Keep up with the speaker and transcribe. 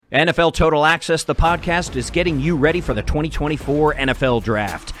NFL Total Access, the podcast, is getting you ready for the 2024 NFL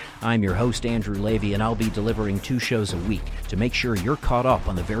Draft. I'm your host, Andrew Levy, and I'll be delivering 2 shows a week to make sure you're caught up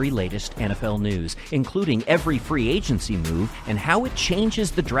on the very latest NFL news, including every free agency move and how it changes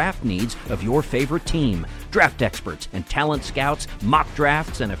the draft needs of your favorite team. Draft experts and talent scouts, mock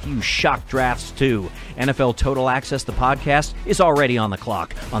drafts, and a few shock drafts, too. NFL Total Access, the podcast, is already on the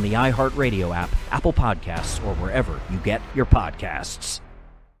clock on the iHeartRadio app, Apple Podcasts, or wherever you get your podcasts.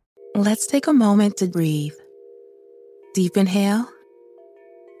 Let's take a moment to breathe. Deep inhale.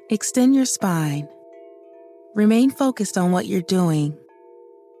 Extend your spine. Remain focused on what you're doing.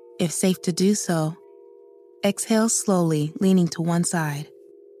 If safe to do so, exhale slowly, leaning to one side.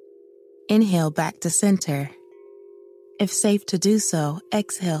 Inhale back to center. If safe to do so,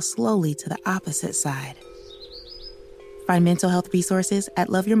 exhale slowly to the opposite side. Find mental health resources at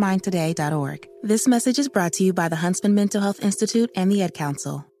loveyourmindtoday.org. This message is brought to you by the Huntsman Mental Health Institute and the Ad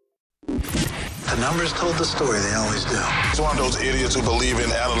Council. The numbers told the story, they always do. It's one of those idiots who believe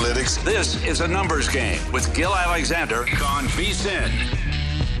in analytics. This is a numbers game with Gil Alexander on VSiN.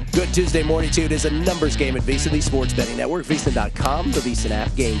 Good Tuesday morning to you. It is a numbers game at VSiN, the sports betting network, VSiN.com, the VSiN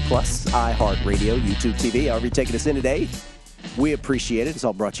app, Game Plus, iHeartRadio, YouTube TV. However you're taking us in today, we appreciate it. It's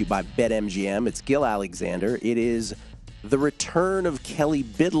all brought to you by BetMGM. It's Gil Alexander. It is the return of Kelly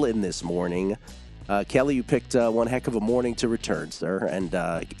Bidlin this morning. Kelly, you picked one heck of a morning to return, sir, and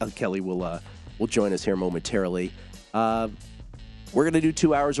Kelly will join us here momentarily. We're going to do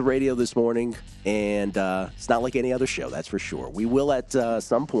 2 hours of radio this morning, and it's not like any other show, that's for sure. We will at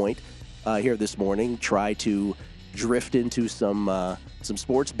some point here this morning try to drift into some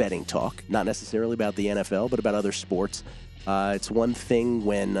sports betting talk, not necessarily about the NFL, but about other sports. It's one thing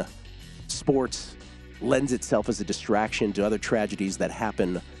when sports lends itself as a distraction to other tragedies that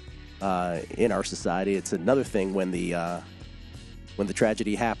happen in our society. It's another thing when the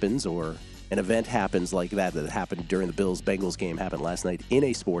tragedy happens or an event happens like that happened during the Bills-Bengals game, happened last night in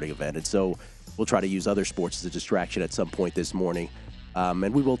a sporting event. And so we'll try to use other sports as a distraction at some point this morning.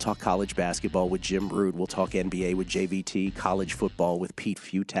 And we will talk college basketball with Jim Root. We'll talk NBA with JVT, college football with Pete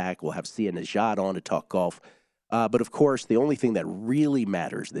Futak. We'll have Sia Nejad on to talk golf. But, of course, the only thing that really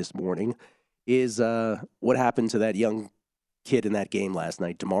matters this morning is what happened to that young kid in that game last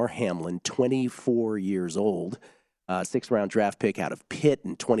night, Damar Hamlin, 24 years old, 6th-round draft pick out of Pitt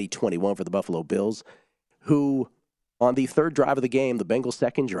in 2021 for the Buffalo Bills, who on the 3rd drive of the game, the Bengals'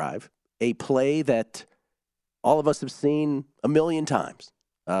 2nd drive, a play that all of us have seen a million times,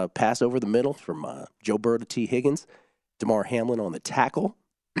 pass over the middle from Joe Burrow to T. Higgins, Damar Hamlin on the tackle,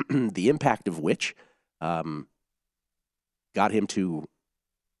 the impact of which got him to,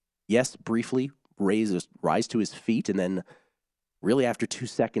 yes, briefly rise to his feet, and then really after 2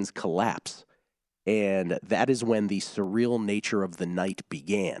 seconds collapse. And that is when the surreal nature of the night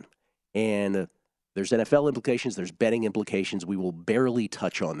began. And there's NFL implications, there's betting implications. We will barely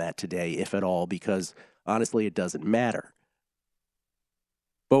touch on that today, if at all, because honestly, it doesn't matter.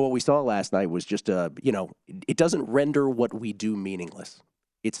 But what we saw last night was just it doesn't render what we do meaningless.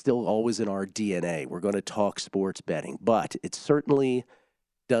 It's still always in our DNA. We're going to talk sports betting, but it certainly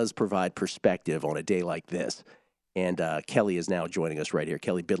does provide perspective on a day like this. And Kelly is now joining us right here.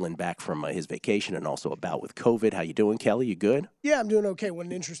 Kelly Bidlin back from his vacation and also about with COVID. How you doing, Kelly? You good? Yeah, I'm doing okay. What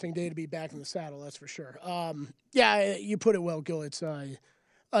an interesting day to be back in the saddle, that's for sure. Yeah, you put it well, Gil. It's that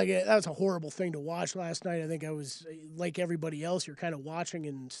was a horrible thing to watch last night. I think I was, like everybody else, you're kind of watching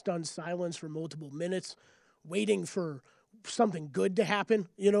in stunned silence for multiple minutes, waiting for something good to happen.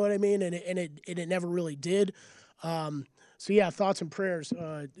 You know what I mean? And it never really did. So yeah, thoughts and prayers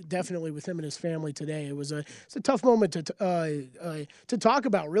definitely with him and his family today. It's a tough moment to talk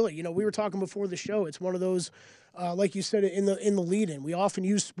about. Really, we were talking before the show. It's one of those, like you said in the lead-in. We often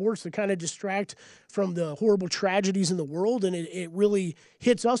use sports to kind of distract from the horrible tragedies in the world, and it really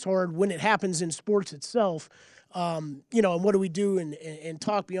hits us hard when it happens in sports itself. And what do we do and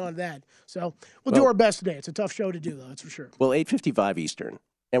talk beyond that? So we'll do our best today. It's a tough show to do, though. That's for sure. Well, 8:55 Eastern.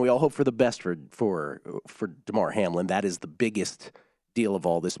 And we all hope for the best for Damar Hamlin. That is the biggest deal of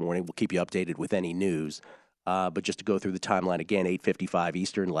all this morning. We'll keep you updated with any news. But just to go through the timeline again, 8:55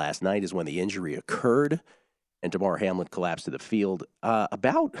 Eastern last night is when the injury occurred, and Damar Hamlin collapsed to the field.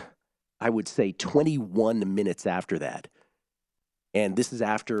 About, I would say, 21 minutes after that. And this is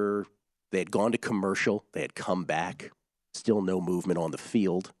after they had gone to commercial. They had come back. Still no movement on the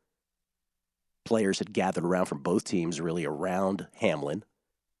field. Players had gathered around from both teams, really around Hamlin.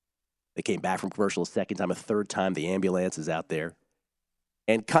 They came back from commercial a second time, a third time. The ambulance is out there.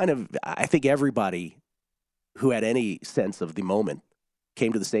 And kind of, I think everybody who had any sense of the moment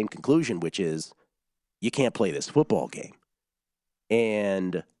came to the same conclusion, which is you can't play this football game.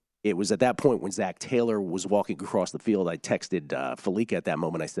 And it was at that point when Zach Taylor was walking across the field. I texted Felica at that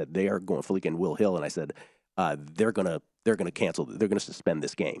moment. I said, they are going, Felica and Will Hill, and I said, they're going to cancel. They're going to suspend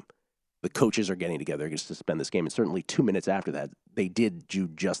this game. The coaches are getting together. They're going to suspend this game. And certainly 2 minutes after that, they did do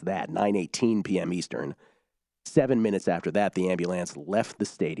just that, 9:18 p.m. Eastern. 7 minutes after that, the ambulance left the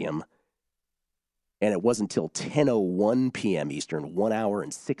stadium. And it wasn't until 10:01 p.m. Eastern, 1 hour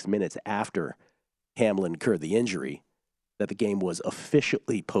and 6 minutes after Hamlin incurred the injury, that the game was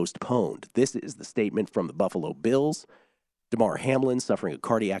officially postponed. This is the statement from the Buffalo Bills. Damar Hamlin suffering a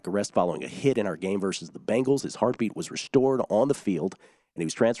cardiac arrest following a hit in our game versus the Bengals. His heartbeat was restored on the field, and he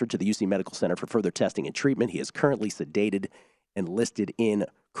was transferred to the UC Medical Center for further testing and treatment. He is currently sedated and listed in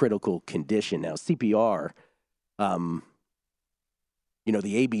critical condition. Now, CPR, the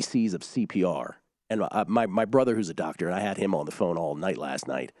ABCs of CPR. And my brother, who's a doctor, and I had him on the phone all night last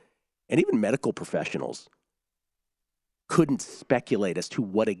night, and even medical professionals couldn't speculate as to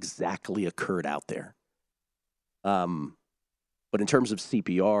what exactly occurred out there. But in terms of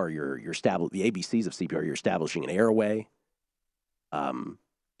CPR, the ABCs of CPR, you're establishing an airway.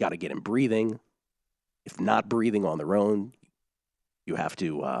 Got to get him breathing. If not breathing on their own, you have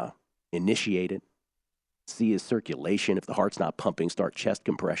to initiate it. See his circulation. If the heart's not pumping, start chest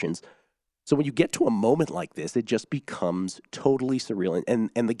compressions. So when you get to a moment like this, it just becomes totally surreal.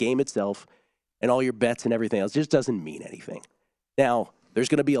 And the game itself and all your bets and everything else just doesn't mean anything. Now, there's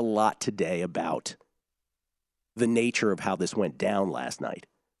going to be a lot today about the nature of how this went down last night.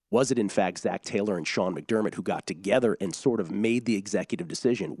 Was it, in fact, Zach Taylor and Sean McDermott who got together and sort of made the executive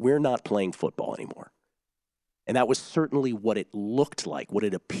decision, we're not playing football anymore? And that was certainly what it looked like, what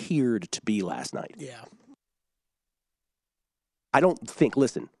it appeared to be last night. Yeah. I don't think,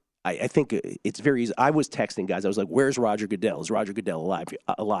 listen, I think it's very easy. I was texting guys. I was like, where's Roger Goodell? Is Roger Goodell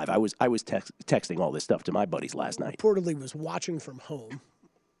alive? I was texting all this stuff to my buddies last night. Reportedly was watching from home.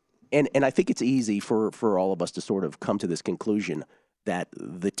 And I think it's easy for all of us to sort of come to this conclusion that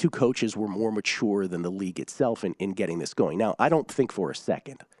the two coaches were more mature than the league itself in getting this going. Now, I don't think for a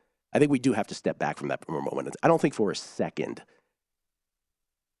second, I think we do have to step back from that for a moment. I don't think for a second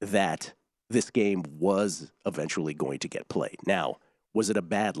that this game was eventually going to get played. Now, was it a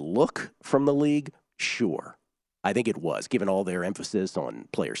bad look from the league? Sure. I think it was, given all their emphasis on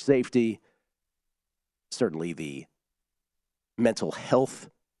player safety, certainly the mental health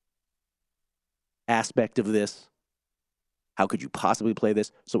aspect of this. How could you possibly play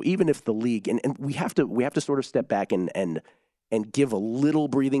this? So even if the league, and we have to sort of step back and give a little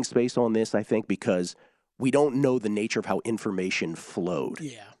breathing space on this, I think, because we don't know the nature of how information flowed.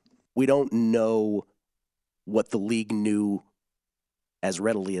 Yeah. We don't know what the league knew as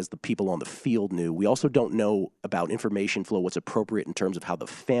readily as the people on the field knew. We also don't know about information flow, what's appropriate in terms of how the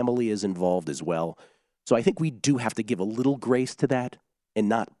family is involved as well. So I think we do have to give a little grace to that and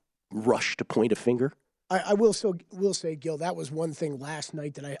not rush to point a finger. I will say, Gil, that was one thing last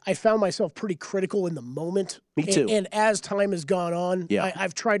night that I found myself pretty critical in the moment. Me too. And as time has gone on, yeah.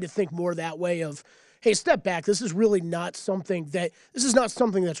 I've tried to think more that way of, hey, step back. This is really not something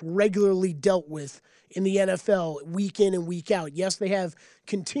that's regularly dealt with in the NFL week in and week out. Yes, they have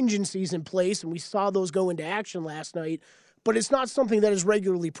contingencies in place, and we saw those go into action last night, but it's not something that is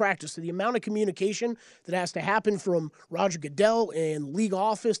regularly practiced. So the amount of communication that has to happen from Roger Goodell and league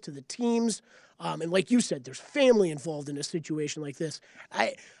office to the teams, and like you said, there's family involved in a situation like this.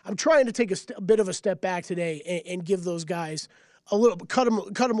 I'm trying to take a bit of a step back today and give those guys a little, cut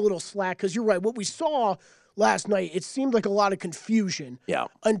them a little slack, because you're right. What we saw last night, it seemed like a lot of confusion. Yeah.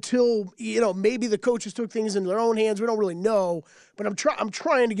 Until maybe the coaches took things into their own hands. We don't really know, but I'm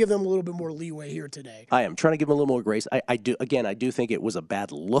trying to give them a little bit more leeway here today. I am trying to give them a little more grace. I do think it was a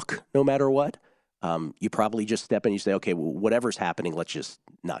bad look, no matter what. You probably just step in and you say, okay, well, whatever's happening, let's just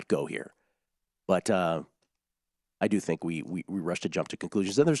not go here. But I do think we rush to jump to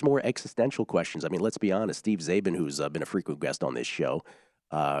conclusions. And there's more existential questions. I mean, let's be honest. Steve Zabin, who's been a frequent guest on this show,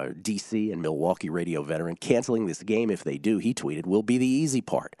 D.C. and Milwaukee radio veteran, canceling this game if they do, he tweeted, will be the easy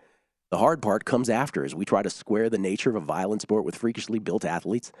part. The hard part comes after as we try to square the nature of a violent sport with freakishly built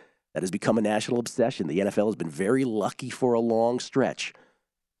athletes that has become a national obsession. The NFL has been very lucky for a long stretch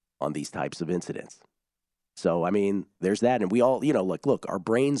on these types of incidents. So, I mean, there's that. And we all, look, our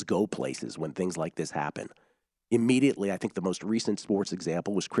brains go places when things like this happen. Immediately, I think the most recent sports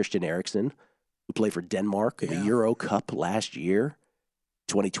example was Christian Eriksen, who played for Denmark in the Euro Cup last year,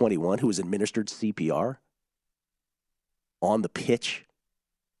 2021, who was administered CPR on the pitch.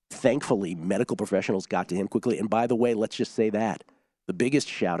 Thankfully, medical professionals got to him quickly. And by the way, let's just say that. The biggest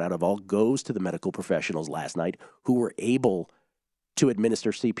shout out of all goes to the medical professionals last night who were able to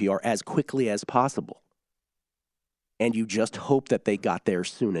administer CPR as quickly as possible. and you just hope that they got there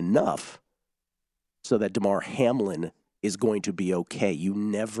soon enough so that Damar Hamlin is going to be okay. You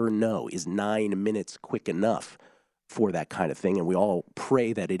never know. Is 9 minutes quick enough for that kind of thing? And we all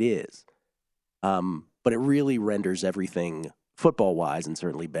pray that it is. But it really renders everything football-wise and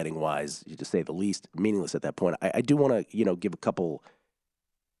certainly betting-wise, to say the least, meaningless at that point. I do want to, give a couple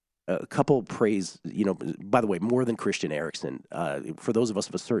praise, by the way, more than Christian Eriksen. For those of us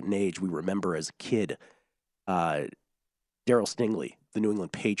of a certain age, we remember as a kid, Darryl Stingley, the New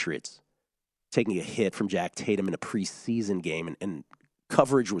England Patriots, taking a hit from Jack Tatum in a preseason game, and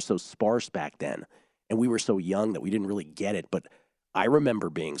coverage was so sparse back then, and we were so young that we didn't really get it. But I remember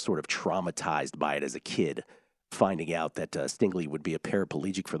being sort of traumatized by it as a kid, finding out that Stingley would be a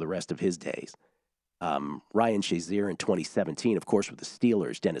paraplegic for the rest of his days. Ryan Shazier in 2017, of course, with the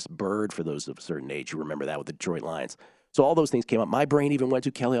Steelers. Dennis Byrd, for those of a certain age, you remember that with the Detroit Lions. So all those things came up. My brain even went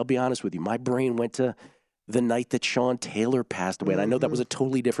to, Kelly, I'll be honest with you, my brain went to the night that Sean Taylor passed away. And I know that was a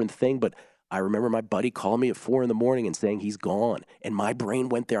totally different thing, but I remember my buddy calling me at 4 a.m. and saying he's gone. And my brain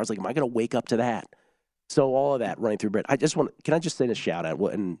went there. I was like, am I going to wake up to that? So all of that running through Brett. Can I just say a shout out?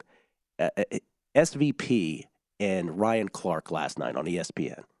 Well, and SVP and Ryan Clark last night on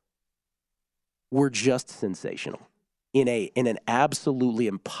ESPN were just sensational in an absolutely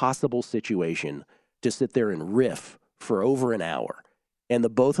impossible situation to sit there and riff for over an hour. And the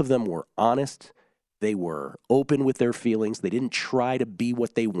both of them were honest. They were open with their feelings. They didn't try to be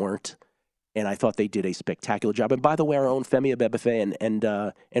what they weren't. And I thought they did a spectacular job. And by the way, our own Femi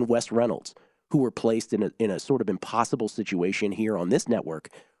Abebefe and Wes Reynolds, who were placed in a sort of impossible situation here on this network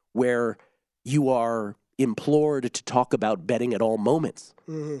where you are implored to talk about betting at all moments,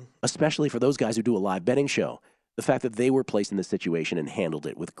 especially for those guys who do a live betting show. The fact that they were placed in this situation and handled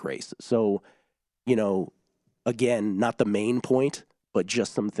it with grace. So, again, not the main point, but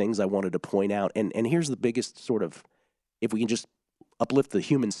just some things I wanted to point out. And here's the biggest sort of, if we can just uplift the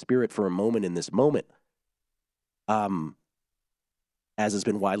human spirit for a moment in this moment. As has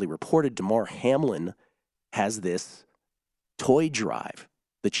been widely reported, Damar Hamlin has this toy drive,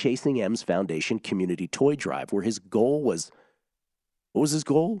 the Chasing M's Foundation Community Toy Drive, where his goal was, what was his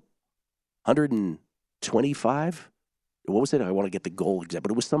goal? 125? What was it? I want to get the goal exact,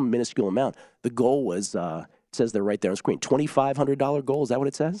 but it was some minuscule amount. The goal was, it says there right there on screen, $2,500 goal. Is that what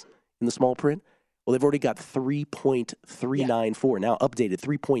it says in the small print? Well, they've already got 3.394, now updated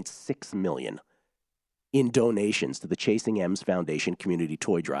 3.6 million in donations to the Chasing M's Foundation Community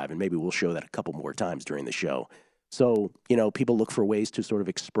Toy Drive, and maybe we'll show that a couple more times during the show. So, people look for ways to sort of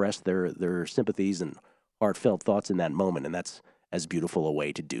express their sympathies and heartfelt thoughts in that moment, and that's as beautiful a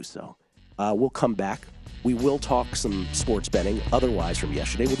way to do so. We'll come back. We will talk some sports betting otherwise from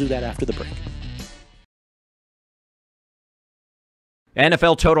yesterday. We'll do that after the break.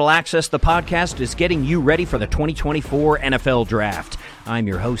 NFL Total Access, the podcast, is getting you ready for the 2024 NFL Draft. I'm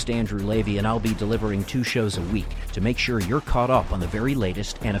your host, Andrew Levy, and I'll be delivering 2 shows a week to make sure you're caught up on the very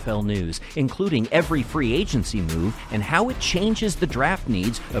latest NFL news, including every free agency move and how it changes the draft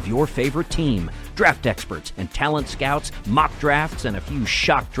needs of your favorite team. Draft experts and talent scouts, mock drafts, and a few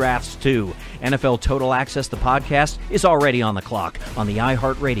shock drafts, too. NFL Total Access, the podcast, is already on the clock on the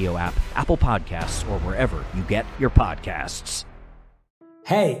iHeartRadio app, Apple Podcasts, or wherever you get your podcasts.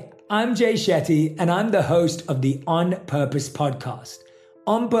 Hey, I'm Jay Shetty, and I'm the host of the On Purpose podcast.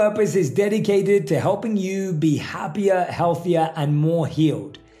 On Purpose is dedicated to helping you be happier, healthier, and more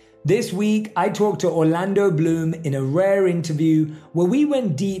healed. This week, I talked to Orlando Bloom in a rare interview where we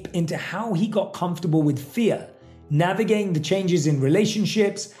went deep into how he got comfortable with fear, navigating the changes in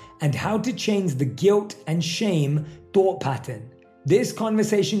relationships, and how to change the guilt and shame thought pattern. This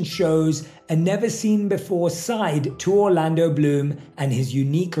conversation shows a never-seen-before side to Orlando Bloom and his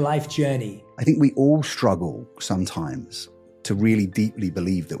unique life journey. I think we all struggle sometimes to really deeply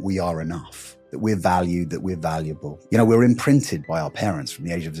believe that we are enough, that we're valued, that we're valuable. We're imprinted by our parents from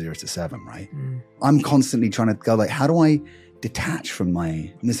the age of 0 to 7, right? I'm constantly trying to go how do I detach from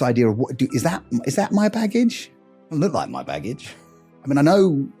this idea of is that my baggage? It doesn't look like my baggage. I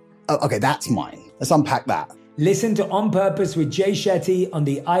know, okay, that's mine. Let's unpack that. Listen to On Purpose with Jay Shetty on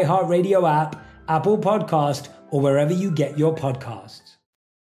the iHeartRadio app, Apple Podcast, or wherever you get your podcasts.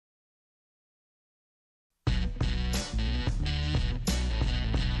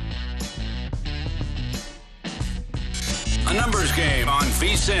 A numbers game on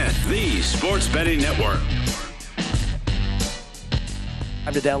VSiN, the Sports Betting Network.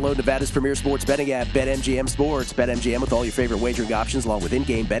 Time to download Nevada's premier sports betting app, BetMGM Sports. BetMGM with all your favorite wagering options, along with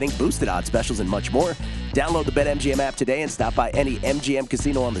in-game betting, boosted odds specials, and much more. Download the BetMGM app today and stop by any MGM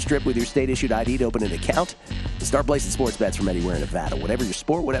casino on the Strip with your state-issued ID to open an account. Start placing sports bets from anywhere in Nevada. Whatever your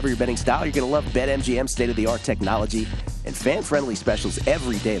sport, whatever your betting style, you're going to love BetMGM's state-of-the-art technology and fan-friendly specials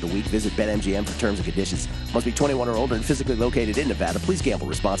every day of the week. Visit BetMGM for terms and conditions. Must be 21 or older and physically located in Nevada. Please gamble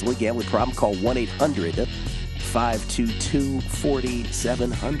responsibly. Gambling problem? Call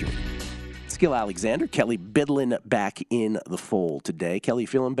 1-800-522-4700. Skill Alexander, Kelly Bidlin back in the fold today. Kelly,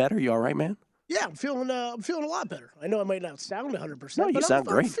 feeling better? You all right, man? Yeah, I'm feeling a lot better. I know I might not sound 100%, no, you but sound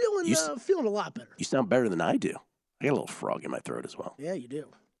great. I'm feeling a lot better. You sound better than I do. I got a little frog in my throat as well. Yeah, you do.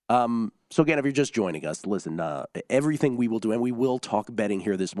 So again, if you're just joining us, listen, everything we will do, and we will talk betting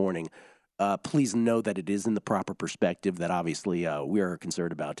here this morning, please know that it is in the proper perspective, that obviously we are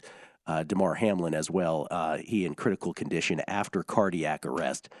concerned about Damar Hamlin as well. He in critical condition after cardiac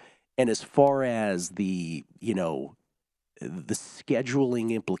arrest. And as far as the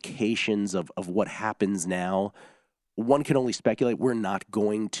scheduling implications of what happens now, one can only speculate. We're not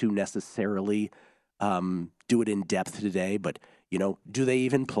going to necessarily do it in depth today, but, do they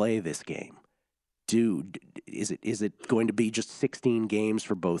even play this game? Is it going to be just 16 games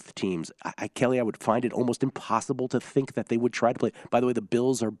for both teams? Kelly, I would find it almost impossible to think that they would try to play. By the way, the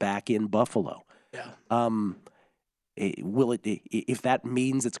Bills are back in Buffalo. Yeah. Will it, if that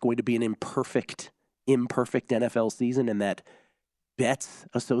means it's going to be an imperfect NFL season, and that bets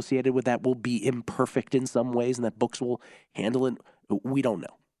associated with that will be imperfect in some ways, and that books will handle it, we don't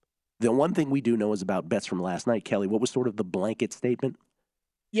know. The one thing we do know is about bets from last night. Kelly, what was sort of the blanket statement?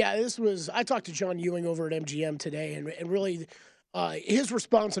 Yeah, I talked to John Ewing over at MGM today, and really his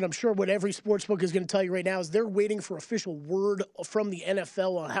response, and I'm sure what every sportsbook is going to tell you right now, is they're waiting for official word from the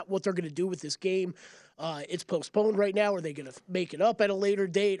NFL on what they're going to do with this game. It's postponed right now. Are they going to make it up at a later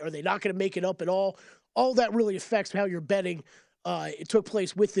date? Are they not going to make it up at all? All that really affects how you're betting. It took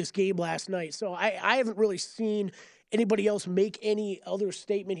place with this game last night. So I haven't really seen anybody else make any other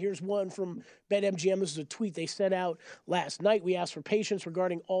statement. Here's one from BetMGM. This is a tweet they sent out last night. We asked for patience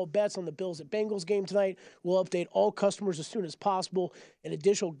regarding all bets on the Bills at Bengals game tonight. We'll update all customers as soon as possible. And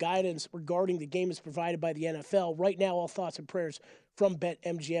additional guidance regarding the game is provided by the NFL. Right now, all thoughts and prayers from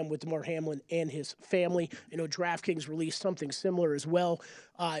BetMGM with Damar Hamlin and his family. I know DraftKings released something similar as well.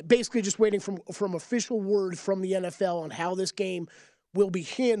 Basically just waiting from official word from the NFL on how this game will be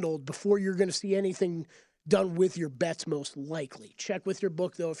handled before you're going to see anything done with your bets, most likely. Check with your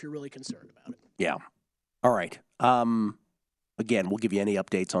book, though, if you're really concerned about it. Yeah. All right. Again, we'll give you any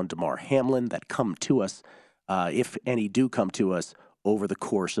updates on Damar Hamlin that come to us, if any do come to us, over the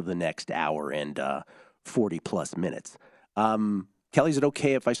course of the next hour and 40-plus minutes. Kelly, is it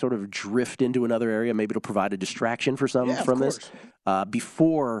okay if I sort of drift into another area? Maybe it'll provide a distraction for some from this.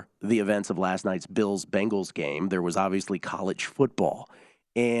 Before the events of last night's Bills-Bengals game, there was obviously college football.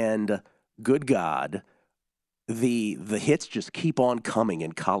 And good God, the hits just keep on coming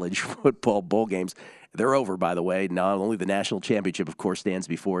in college football bowl games. They're over, by the way. Not only the national championship, of course, stands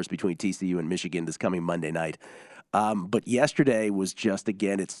before us between TCU and Michigan this coming Monday night. But yesterday was just,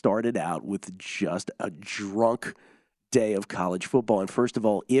 again, it started out with just a drunk day of college football. And first of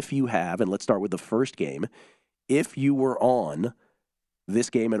all, if you have, and let's start with the first game, if you were on this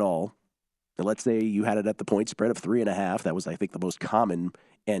game at all, and let's say you had it at the point spread of 3.5, that was, I think, the most common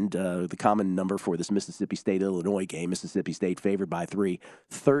and the common number for this Mississippi State-Illinois game. Mississippi State favored by 3,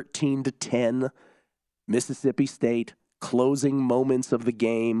 13-10. Mississippi State, closing moments of the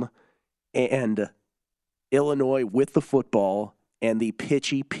game, and Illinois with the football, and the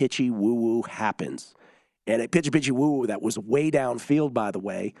pitchy woo-woo happens. And a pitchy woo-woo that was way downfield, by the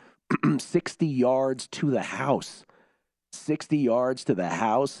way, 60 yards to the house. 60 yards to the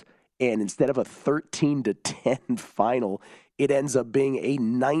house, and instead of a 13-10 final, it ends up being a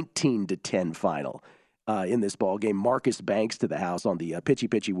 19-10 final in this ball game. Marcus Banks to the house on the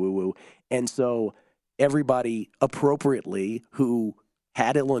pitchy woo-woo. And so everybody appropriately who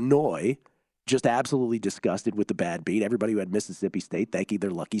had Illinois just absolutely disgusted with the bad beat. Everybody who had Mississippi State thanking their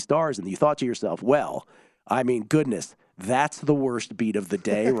lucky stars. And you thought to yourself, well, I mean, goodness, that's the worst beat of the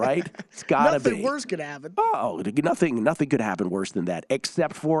day, right? It's got to be. Nothing worse could happen. Oh, nothing could happen worse than that,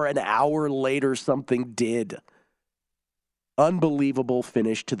 except for an hour later something did. Unbelievable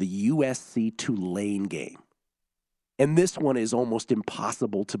finish to the USC Tulane game. And this one is almost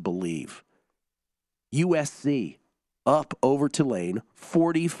impossible to believe. USC up over Tulane,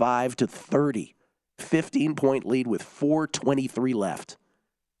 45-30. 15-point lead with 4:23 left.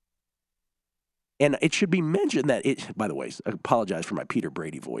 And it should be mentioned that by the way, I apologize for my Peter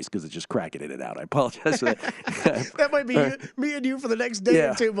Brady voice because it's just cracking it out. I apologize for that. That might be me and you for the next day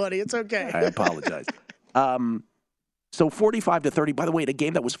or two, buddy. It's okay. I apologize. So 45-30, by the way, in a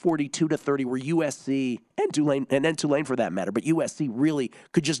game that was 42-30 where USC and Tulane for that matter, but USC really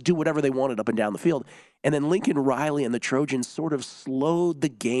could just do whatever they wanted up and down the field. And then Lincoln Riley and the Trojans sort of slowed the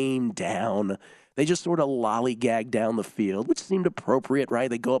game down. They just sort of lollygagged down the field, which seemed appropriate, right?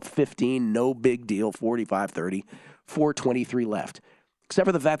 They go up 15, no big deal, 45-30, 4:23 left. Except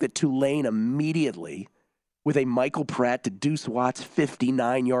for the fact that Tulane immediately, with a Michael Pratt to Deuce Watts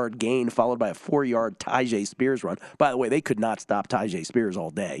 59-yard gain, followed by a 4-yard Tyjae Spears run. By the way, they could not stop Tyjae Spears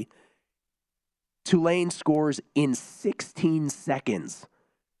all day. Tulane scores in 16 seconds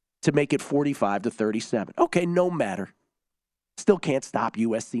to make it 45-37. Okay, no matter. Still can't stop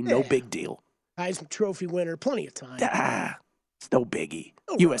USC, no big deal. Heisman Trophy winner, plenty of time. It's no biggie.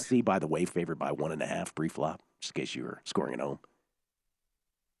 Oh, USC, really? by the way, favored by 1.5 pre-flop, just in case you were scoring at home.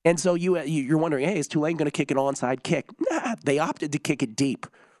 And so you're wondering, hey, is Tulane going to kick an onside kick? Nah, they opted to kick it deep,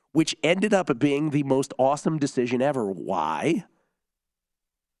 which ended up being the most awesome decision ever. Why?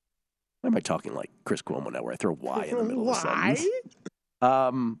 Why am I talking like Chris Cuomo now, where I throw why in the middle of the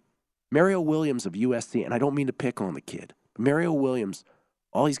sentence? Mario Williams of USC, and I don't mean to pick on the kid, but Mario Williams,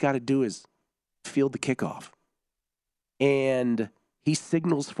 all he's got to do is field the kickoff. And he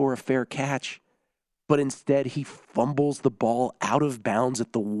signals for a fair catch, but instead he fumbles the ball out of bounds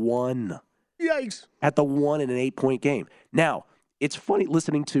at the 1. Yikes. At the 1 in an 8-point game. Now, it's funny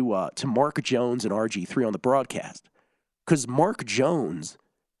listening to Mark Jones and RG3 on the broadcast, because Mark Jones,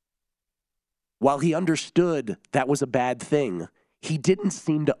 while he understood that was a bad thing, he didn't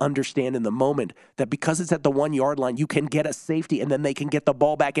seem to understand in the moment that because it's at the 1-yard line, you can get a safety and then they can get the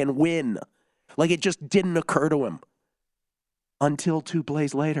ball back and win. Like, it just didn't occur to him until 2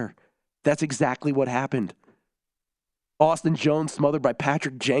 plays later. That's exactly what happened. Austin Jones smothered by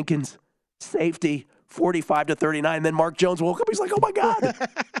Patrick Jenkins. Safety, 45-39. Then Mark Jones woke up. He's like, oh, my God.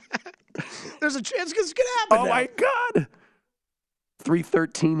 There's a chance this could happen Oh, now. my God.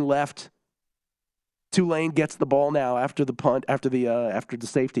 3:13 left. Tulane gets the ball now after the punt, after the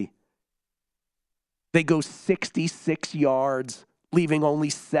safety. They go 66 yards, leaving only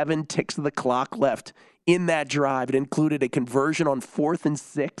 7 ticks of the clock left in that drive. It included a conversion on 4th and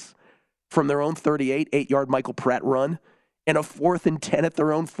 6 from their own 38, 8-yard Michael Pratt run, and a 4th and 10 at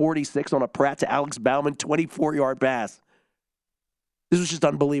their own 46 on a Pratt to Alex Bauman 24-yard pass. This was just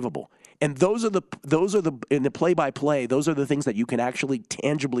unbelievable. And those are the in the play-by-play, those are the things that you can actually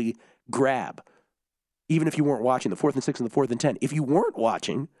tangibly grab, even if you weren't watching the 4th and 6 and the 4th and 10. If you weren't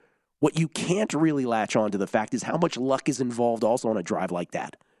watching, what you can't really latch on to the fact is how much luck is involved also on a drive like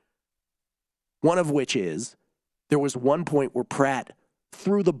that. One of which is there was one point where Pratt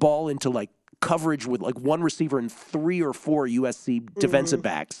threw the ball into like coverage with like one receiver and 3 or 4 USC defensive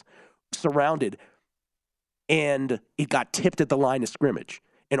backs surrounded, and it got tipped at the line of scrimmage.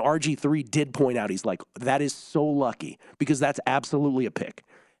 And RG3 did point out, he's like, that is so lucky because that's absolutely a pick.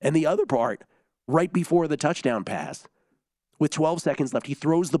 And the other part, right before the touchdown pass, with 12 seconds left, he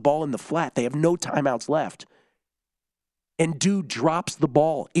throws the ball in the flat. They have no timeouts left. And dude drops the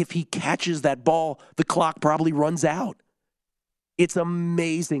ball. If he catches that ball, the clock probably runs out. It's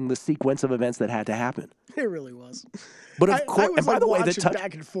amazing the sequence of events that had to happen. It really was. But of course, I was and by the way, the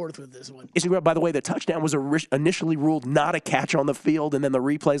back and forth with this one. By the way, the touchdown was initially ruled not a catch on the field, and then the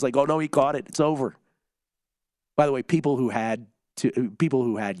replay's like, oh no, he caught it. It's over. By the way, people who had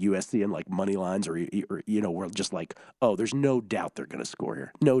USC in like money lines or were just like, oh, there's no doubt they're going to score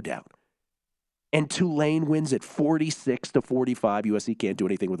here, no doubt. And Tulane wins at 46-45. USC can't do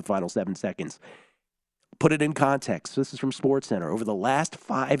anything with the final 7 seconds. Put it in context. This is from SportsCenter. Over the last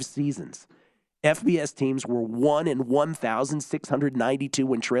 5 seasons, FBS teams were 1 in 1,692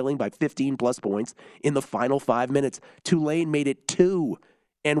 when trailing by 15-plus points in the final 5 minutes. Tulane made it 2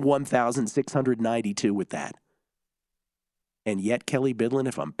 in 1,692 with that. And yet, Kelly Bidlin,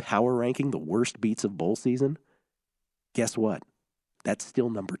 if I'm power ranking the worst beats of bowl season, guess what? That's still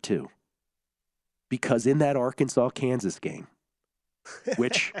number 2. Because in that Arkansas-Kansas game,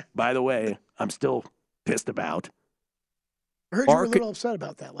 which, by the way, I'm still pissed about. I heard you were a little upset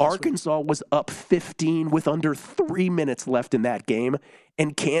about that last Arkansas week. was up 15 with under 3 minutes left in that game,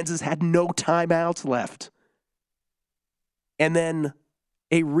 and Kansas had no timeouts left. And then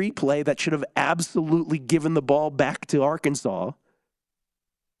a replay that should have absolutely given the ball back to Arkansas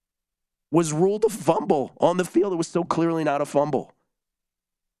was ruled a fumble on the field. It was so clearly not a fumble.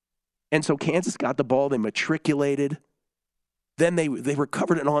 And so Kansas got the ball. They matriculated. Then they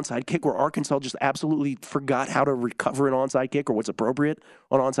recovered an onside kick where Arkansas just absolutely forgot how to recover an onside kick or what's appropriate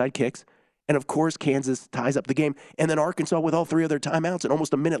on onside kicks. And, of course, Kansas ties up the game. And then Arkansas, with all 3 of their timeouts and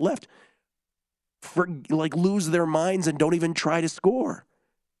almost a minute left, lose their minds and don't even try to score.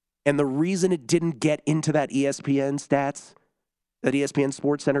 And the reason it didn't get into that ESPN stats, that ESPN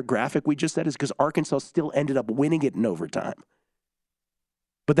Sports Center graphic we just said, is because Arkansas still ended up winning it in overtime.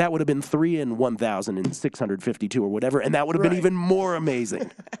 But that would have been 3 in 1,652 or whatever, and that would have been even more amazing.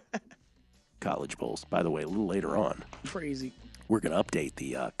 College Bowls, by the way, a little later on. Crazy. We're going to update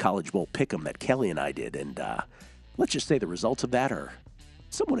the College Bowl pick'em that Kelly and I did, and let's just say the results of that are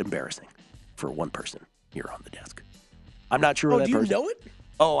somewhat embarrassing for one person here on the desk. I'm not sure. Do you know it?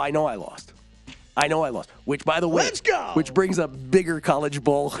 Oh, I know I lost. Which, by the way, let's go. Which brings up bigger College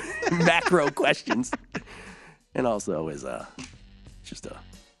Bowl macro questions, and also is just a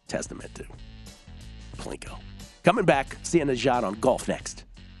testament to Plinko. Coming back, Sia Nejad on golf next.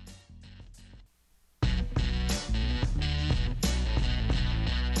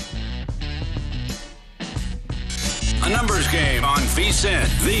 A numbers game on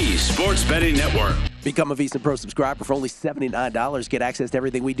VSiN, the Sports Betting Network. Become a VSiN Pro subscriber for only $79. Get access to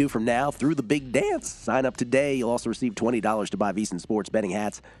everything we do from now through the big dance. Sign up today. You'll also receive $20 to buy VSiN Sports betting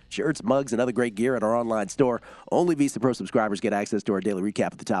hats, shirts, mugs, and other great gear at our online store. Only VSiN Pro subscribers get access to our daily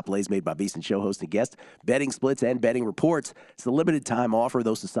recap of the top plays made by VSiN show host and guests, betting splits, and betting reports. It's a limited time offer.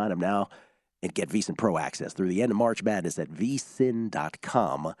 Those to sign up now and get VSiN Pro access through the end of March Madness at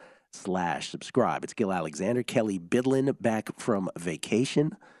vsin.com/subscribe. It's Gil Alexander, Kelly Bidlin back from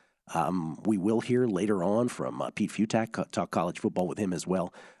vacation. We will hear later on from Pete Futak, talk college football with him as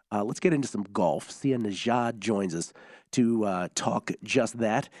well. Let's get into some golf. Sia Nejad joins us to talk just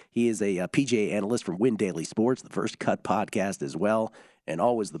that. He is a PGA analyst from Win Daily Sports, the First Cut podcast as well, and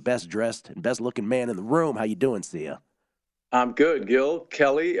always the best dressed and best looking man in the room. How you doing, Sia? I'm good, Gil.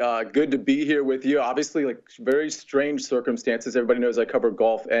 Kelly, good to be here with you. Obviously, very strange circumstances. Everybody knows I cover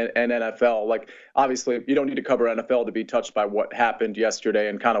golf and NFL. Obviously, you don't need to cover NFL to be touched by what happened yesterday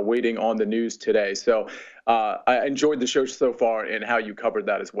and kind of waiting on the news today. So I enjoyed the show so far and how you covered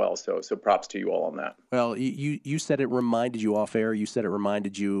that as well. So props to you all on that. Well, you said it reminded you off air. You said it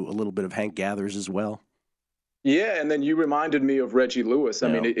reminded you a little bit of Hank Gathers as well. Yeah, and then you reminded me of Reggie Lewis. I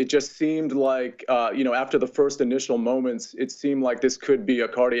mean, it just seemed like, after the first initial moments, it seemed like this could be a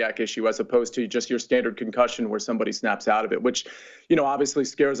cardiac issue as opposed to just your standard concussion where somebody snaps out of it, which, obviously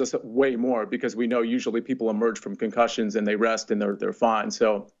scares us way more because we know usually people emerge from concussions and they rest and they're fine.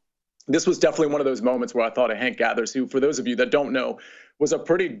 So this was definitely one of those moments where I thought of Hank Gathers, who, for those of you that don't know, was a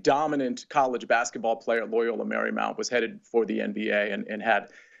pretty dominant college basketball player at Loyola Marymount, was headed for the NBA and had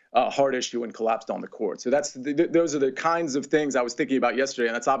a heart issue and collapsed on the court. So those are the kinds of things I was thinking about yesterday,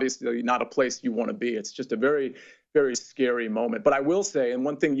 and that's obviously not a place you want to be. It's just a very, very scary moment. But I will say, and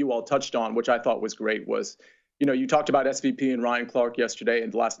one thing you all touched on, which I thought was great, was, you talked about SVP and Ryan Clark yesterday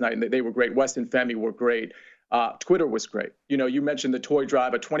and last night, and they were great. Wes and Femi were great. Twitter was great. You mentioned the toy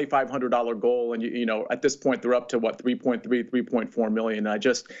drive, a $2,500 goal, and at this point they're up to 3.3, 3.4 million. I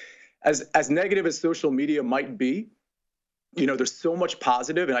just, as negative as social media might be, there's so much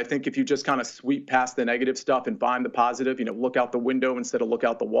positive, and I think if you just kind of sweep past the negative stuff and find the positive, look out the window instead of look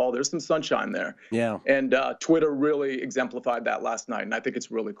out the wall, there's some sunshine there. Yeah. And Twitter really exemplified that last night, and I think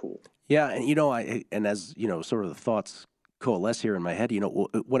it's really cool. Yeah, and as sort of the thoughts coalesce here in my head,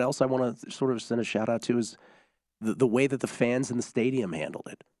 what else I want to sort of send a shout out to is the way that the fans in the stadium handled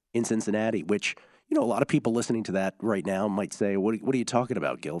it in Cincinnati, which, a lot of people listening to that right now might say, what are you talking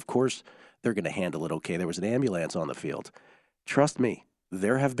about, Gil? Of course they're going to handle it okay. There was an ambulance on the field. Trust me,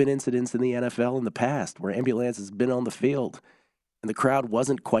 there have been incidents in the NFL in the past where ambulances have been on the field and the crowd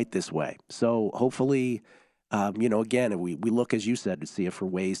wasn't quite this way. So hopefully, again, we look, as you said, to see if for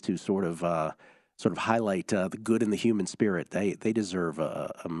ways to sort of highlight the good in the human spirit. They deserve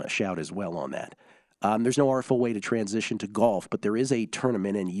a shout as well on that. There's no artful way to transition to golf, but there is a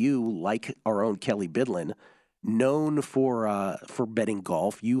tournament, and you, like our own Kelly Bidlin, known for betting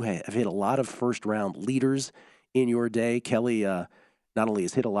golf, you have hit a lot of first-round leaders in your day. Kelly not only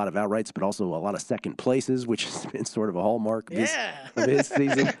has hit a lot of outrights, but also a lot of second places, which has been sort of a hallmark of his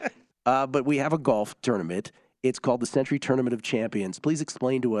season. But we have a golf tournament. It's called the Century Tournament of Champions. Please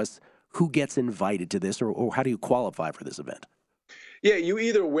explain to us who gets invited to this, or how do you qualify for this event? Yeah, you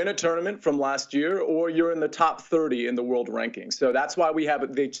either win a tournament from last year or you're in the top 30 in the world rankings. So that's why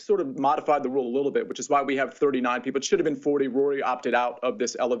they sort of modified the rule a little bit, which is why we have 39 people. It should have been 40. Rory opted out of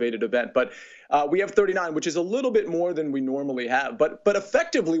this elevated event. But we have 39, which is a little bit more than we normally have. But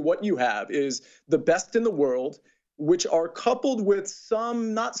effectively what you have is the best in the world, which are coupled with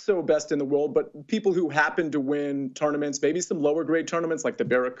some not so best in the world, but people who happen to win tournaments, maybe some lower grade tournaments like the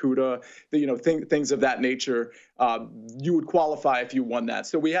Barracuda, things of that nature. You would qualify if you won that.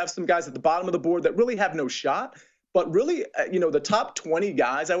 So we have some guys at the bottom of the board that really have no shot, But really, the top 20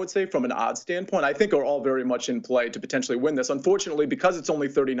 guys, I would say, from an odds standpoint, I think are all very much in play to potentially win this. Unfortunately, because it's only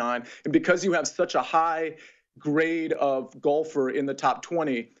 39 and because you have such a high grade of golfer in the top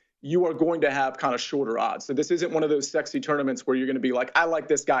 20, you are going to have kind of shorter odds. So this isn't one of those sexy tournaments where you're going to be like, I like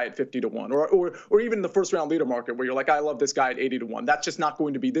this guy at 50-1, or even the first round leader market where you're like, I love this guy at 80-1. That's just not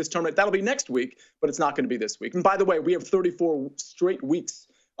going to be this tournament. That'll be next week, but it's not going to be this week. And by the way, we have 34 straight weeks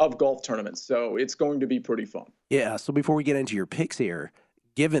of golf tournaments, so it's going to be pretty fun. Yeah, so before we get into your picks here,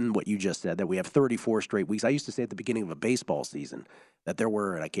 given what you just said, that we have 34 straight weeks, I used to say at the beginning of a baseball season that there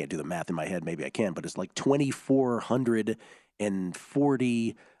were, and I can't do the math in my head, maybe I can, but it's like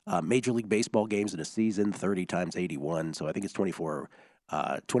 2,440 Major League Baseball games in a season, 30 times 81, so I think it's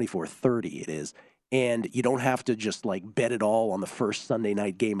 2430 it is. And you don't have to just like bet it all on the first Sunday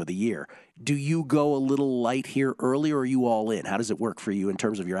night game of the year. Do you go a little light here early, or are you all in? How does it work for you in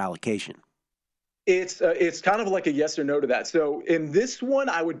terms of your allocation? It's kind of like a yes or no to that. So in this one,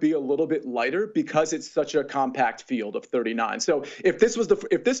 I would be a little bit lighter because it's such a compact field of 39. So if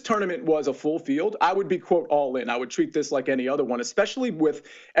this tournament was a full field, I would be, quote, all in. I would treat this like any other one, especially with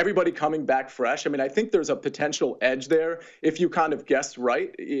everybody coming back fresh. I mean, I think there's a potential edge there if you kind of guess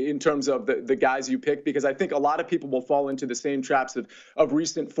right in terms of the guys you pick, because I think a lot of people will fall into the same traps of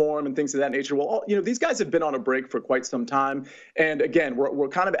recent form and things of that nature. Well, these guys have been on a break for quite some time. And again, we're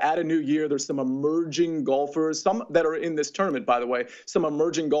kind of at a new year. There's some emerging golfers, some that are in this tournament, by the way, some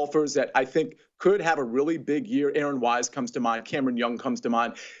emerging golfers that I think could have a really big year. Aaron Wise comes to mind. Cameron Young comes to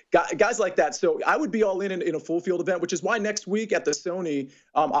mind. Guys like that. So I would be all in a full field event, which is why next week at the Sony,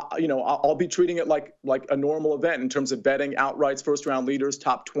 I'll be treating it like a normal event in terms of betting outrights, first round leaders,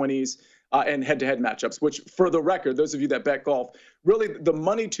 top 20s. And head-to-head matchups, which, for the record, those of you that bet golf, really the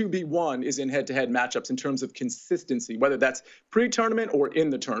money to be won is in head-to-head matchups in terms of consistency, whether that's pre-tournament or in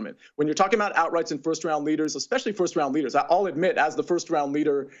the tournament. When you're talking about outrights and first-round leaders, especially first-round leaders, I'll admit, as the first-round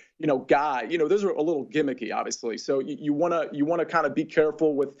leader, guy, those are a little gimmicky, obviously. So you want to kind of be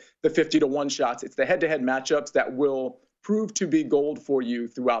careful with the 50-1 shots. It's the head-to-head matchups that will prove to be gold for you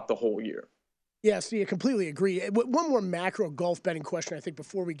throughout the whole year. Yeah, see, I completely agree. One more macro golf betting question, I think,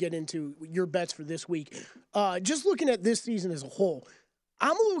 before we get into your bets for this week. Just looking at this season as a whole,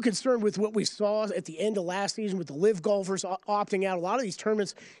 I'm a little concerned with what we saw at the end of last season with the live golfers opting out. A lot of these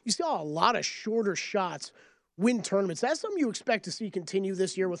tournaments, you saw a lot of shorter shots win tournaments. That's something you expect to see continue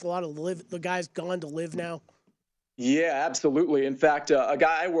this year with a lot of the guys gone to live now? Yeah, absolutely. In fact, a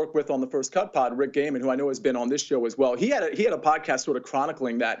guy I work with on the First Cut Pod, Rick Gaiman, who I know has been on this show as well, he had a podcast sort of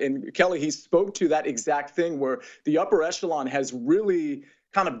chronicling that. And Kelly, he spoke to that exact thing where the upper echelon has really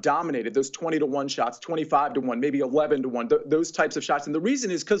kind of dominated those 20-1 shots, 25-1, maybe 11-1, those types of shots. And the reason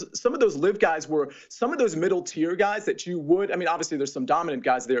is because some of those live guys were some of those middle tier guys that you would, obviously there's some dominant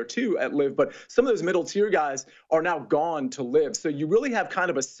guys there too at live, but some of those middle tier guys are now gone to live. So you really have kind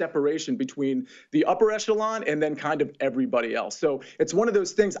of a separation between the upper echelon and then kind of everybody else. So it's one of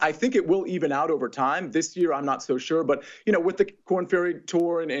those things. I think it will even out over time. This year, I'm not so sure, but with the Korn Ferry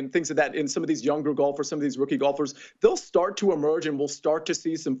Tour and things of that, and some of these younger golfers, some of these rookie golfers, they'll start to emerge and we'll start to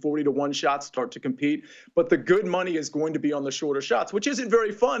see some 40-1 shots start to compete. But the good money is going to be on the shorter shots, which isn't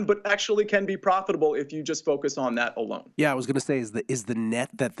very fun, but actually can be profitable if you just focus on that alone. Yeah, I was going to say, is the net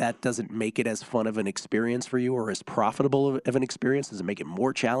that doesn't make it as fun of an experience for you or as profitable of an experience? Does it make it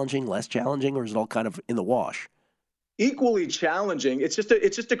more challenging, less challenging, or is it all kind of in the wash? Equally challenging. It's just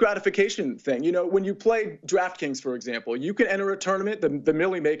a gratification thing. When you play DraftKings, for example, you can enter a tournament, the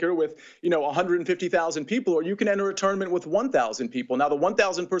Millie Maker, with 150,000 people, or you can enter a tournament with 1,000 people. Now, the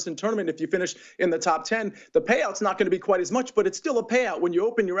 1,000 person tournament, if you finish in the top 10, the payout's not going to be quite as much, but it's still a payout. When you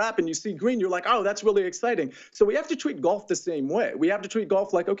open your app and you see green, you're like, oh, that's really exciting. So we have to treat golf the same way. We have to treat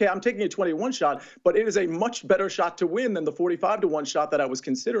golf like, okay, I'm taking a 21 shot, but it is a much better shot to win than the 45-1 shot that I was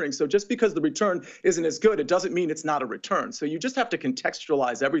considering. So just because the return isn't as good, it doesn't mean it's not a return. So you just have to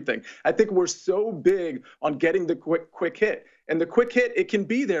contextualize everything. I think we're so big on getting the quick hit. And the quick hit, it can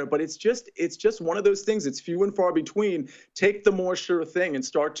be there, but it's just one of those things. It's few and far between. Take the more sure thing and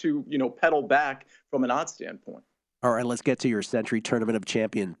start to, pedal back from an odds standpoint. All right, let's get to your Century Tournament of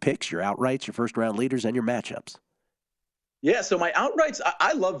Champion picks, your outrights, your first round leaders, and your matchups. Yeah, so my outrights,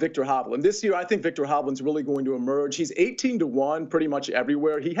 I love Viktor Hovland. This year, I think Viktor Hovland's really going to emerge. He's 18-1 pretty much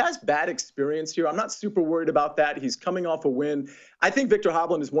everywhere. He has bad experience here. I'm not super worried about that. He's coming off a win. I think Victor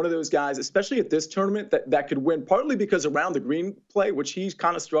Hovland is one of those guys, especially at this tournament, that could win, partly because around the green play, which he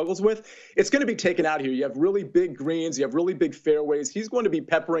kind of struggles with, it's going to be taken out here. You have really big greens. You have really big fairways. He's going to be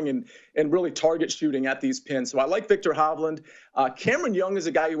peppering and really target shooting at these pins. So I like Victor Hovland. Cameron Young is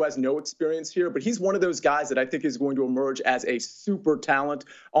a guy who has no experience here, but he's one of those guys that I think is going to emerge as a super talent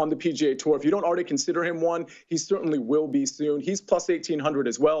on the PGA Tour. If you don't already consider him one, he certainly will be soon. He's plus 1,800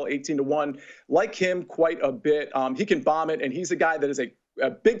 as well, 18-1. Like him quite a bit. He can bomb it, and he's a guy that is a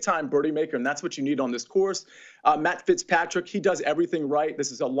big-time birdie maker, and that's what you need on this course. Matt Fitzpatrick, he does everything right. This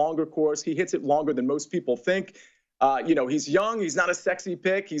is a longer course. He hits it longer than most people think. He's young. He's not a sexy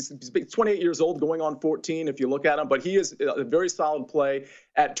pick. He's 28 years old, going on 14 if you look at him, but he is a very solid play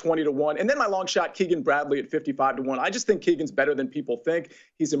at 20-1. And then my long shot, Keegan Bradley at 55-1. I just think Keegan's better than people think.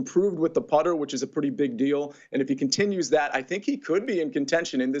 He's improved with the putter, which is a pretty big deal. And if he continues that, I think he could be in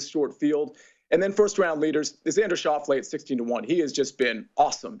contention in this short field. And then first-round leaders, Xander Schauffele at 16-1. He has just been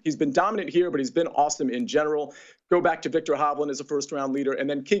awesome. He's been dominant here, but he's been awesome in general. Go back to Victor Hovland as a first-round leader. And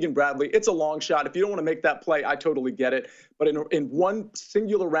then Keegan Bradley, it's a long shot. If you don't want to make that play, I totally get it. But in one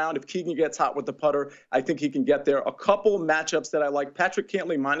singular round, if Keegan gets hot with the putter, I think he can get there. A couple matchups that I like, Patrick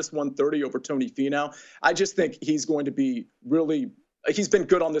Cantlay minus 130 over Tony Finau. I just think he's going to be really – he's been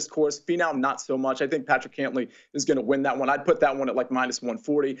good on this course. Finau, not so much. I think Patrick Cantlay is going to win that one. I'd put that one at like minus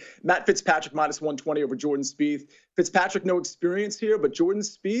 140. Matt Fitzpatrick minus 120 over Jordan Spieth. Fitzpatrick, no experience here, but Jordan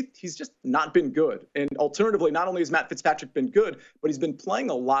Spieth, he's just not been good. And alternatively, not only has Matt Fitzpatrick been good, but he's been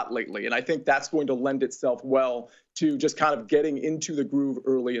playing a lot lately. And I think that's going to lend itself well to just kind of getting into the groove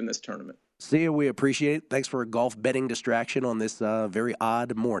early in this tournament. See you. We appreciate it. Thanks for a golf betting distraction on this very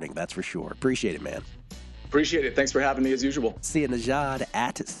odd morning. That's for sure. Appreciate it, man. Appreciate it. Thanks for having me as usual. Sia Nejad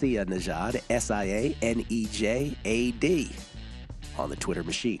at Sia Nejad, SIANEJAD on the Twitter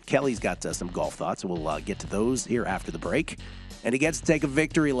machine. Kelly's got some golf thoughts, and we'll get to those here after the break. And he gets to take a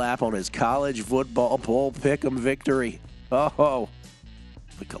victory lap on his college football poll pick'em victory. Oh,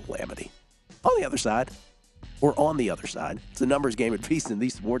 the calamity. On the other side, it's a numbers game at VSiN, the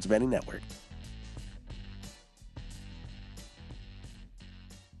Sports Betting Network.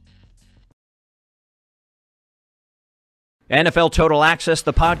 NFL Total Access,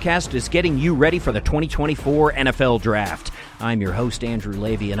 the podcast, is getting you ready for the 2024 NFL Draft. I'm your host, Andrew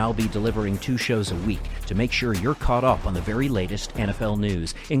Levy, and I'll be delivering 2 shows a week to make sure you're caught up on the very latest NFL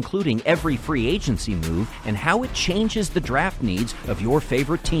news, including every free agency move and how it changes the draft needs of your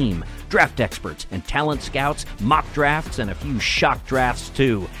favorite team. Draft experts and talent scouts, mock drafts, and a few shock drafts,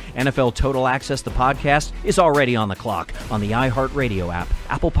 too. NFL Total Access, the podcast, is already on the clock on the iHeartRadio app,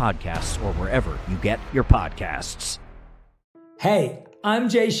 Apple Podcasts, or wherever you get your podcasts. Hey, I'm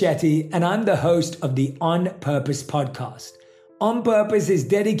Jay Shetty, and I'm the host of the On Purpose podcast. On Purpose is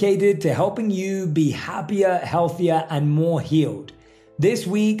dedicated to helping you be happier, healthier, and more healed. This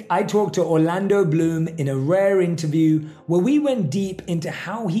week, I talked to Orlando Bloom in a rare interview where we went deep into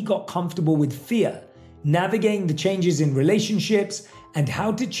how he got comfortable with fear, navigating the changes in relationships, and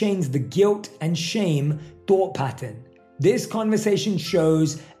how to change the guilt and shame thought pattern. This conversation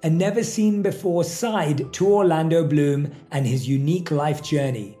shows a never-seen-before side to Orlando Bloom and his unique life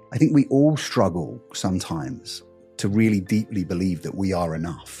journey. I think we all struggle sometimes to really deeply believe that we are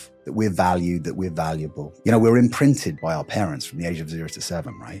enough, that we're valued, that we're valuable. You know, we're imprinted by our parents from the age of 0 to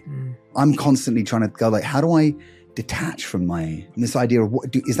 7, right? I'm constantly trying to go like, how do I detach from this idea of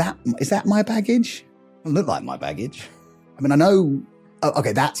is that my baggage? It doesn't look like my baggage. I mean, I know,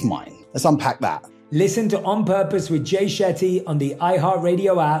 okay, that's mine. Let's unpack that. Listen to On Purpose with Jay Shetty on the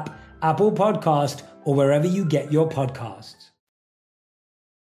iHeartRadio app, Apple Podcast, or wherever you get your podcasts.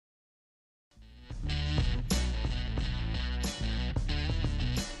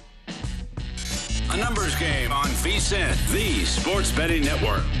 A numbers game on VSiN, the Sports Betting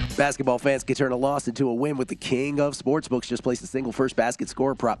Network. Basketball fans can turn a loss into a win with the king of sportsbooks. Just place a single first basket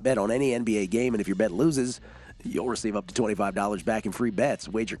score prop bet on any NBA game, and if your bet loses, you'll receive up to $25 back in free bets.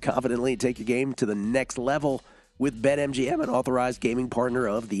 Wager confidently and take your game to the next level with BetMGM, an authorized gaming partner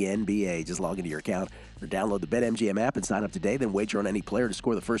of the NBA. Just log into your account or download the BetMGM app and sign up today. Then wager on any player to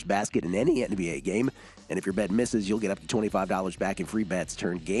score the first basket in any NBA game. And if your bet misses, you'll get up to $25 back in free bets.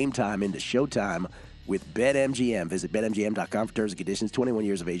 Turn game time into showtime with BetMGM. Visit BetMGM.com for terms and conditions. 21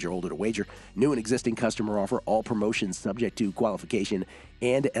 years of age or older to wager. New and existing customer offer. All promotions subject to qualification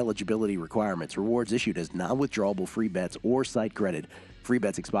and eligibility requirements. Rewards issued as non-withdrawable free bets or site credit. Free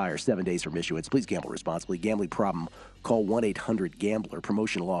bets expire 7 days from issuance. Please gamble responsibly. Gambling problem? Call 1-800-GAMBLER.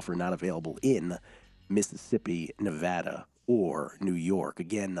 Promotional offer not available in Mississippi, Nevada, or New York.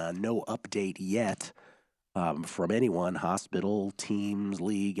 Again, no update yet from anyone, hospital, teams,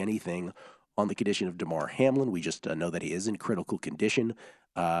 league, anything, on the condition of Damar Hamlin. We just know that he is in critical condition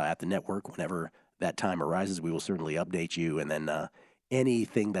at the network. Whenever that time arises, we will certainly update you. And then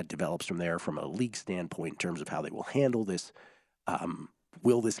anything that develops from there from a league standpoint in terms of how they will handle this.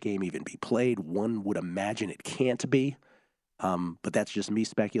 Will this game even be played? One would imagine it can't be. But that's just me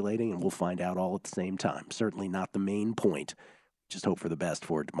speculating, and we'll find out all at the same time. Certainly not the main point. Just hope for the best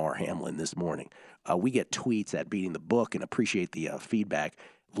for Damar Hamlin this morning. We get tweets at Beating the Book and appreciate the feedback.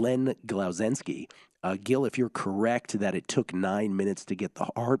 Len Glauzensky, Gil, if you're correct that it took 9 minutes to get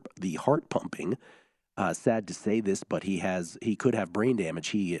the heart pumping, sad to say this, but he could have brain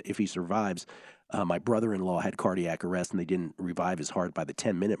damage. If he survives, my brother-in-law had cardiac arrest and they didn't revive his heart by the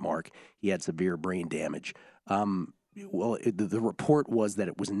 10-minute mark. He had severe brain damage. Well, the report was that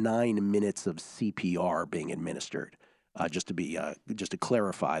it was 9 minutes of CPR being administered. Just to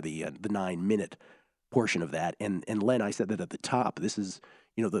clarify the 9-minute portion of that. And Len, I said that at the top. This is,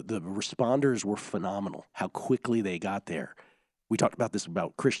 the responders were phenomenal. How quickly they got there. We talked about this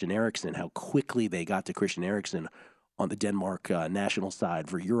about Christian Eriksen. How quickly they got to Christian Eriksen on the Denmark national side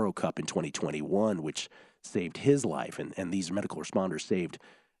for Euro Cup in 2021, which saved his life. And these medical responders saved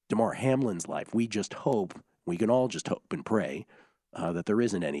Damar Hamlin's life. We can all just hope and pray that there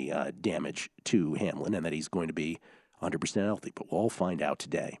isn't any damage to Hamlin and that he's going to be 100% healthy, but we'll all find out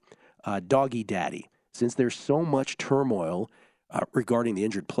today. Doggy Daddy, since there's so much turmoil regarding the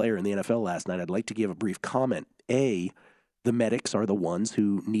injured player in the NFL last night, I'd like to give a brief comment. A, the medics are the ones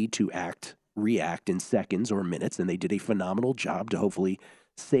who need to react in seconds or minutes, and they did a phenomenal job to hopefully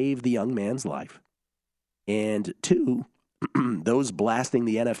save the young man's life. And two, those blasting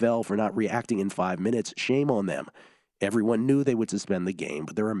the NFL for not reacting in 5 minutes, shame on them. Everyone knew they would suspend the game,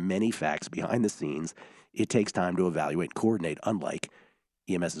 but there are many facts behind the scenes. It takes time to evaluate and coordinate, unlike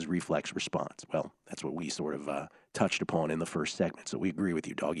EMS's reflex response. Well, that's what we sort of touched upon in the first segment, so we agree with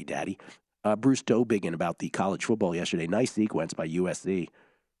you, Doggy Daddy. Bruce Dobiggin about the college football yesterday. Nice sequence by USC.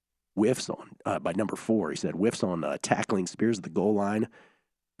 Whiffs on, by number 4, he said, whiffs on tackling Spears at the goal line,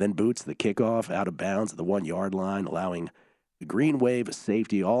 then boots the kickoff out of bounds at the 1-yard line, allowing the green wave, a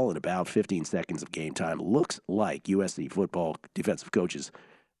safety, all in about 15 seconds of game time. Looks like USC football defensive coaches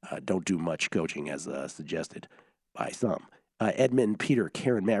don't do much coaching, as suggested by some. Edmund Peter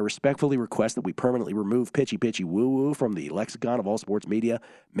Karen, may I respectfully request that we permanently remove pitchy pitchy woo woo from the lexicon of all sports media?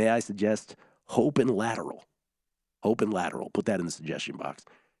 May I suggest hope and lateral? Hope and lateral. Put that in the suggestion box.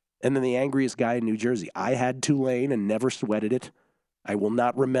 And then the angriest guy in New Jersey. I had Tulane and never sweated it. I will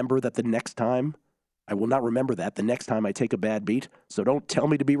not remember that the next time I take a bad beat, so don't tell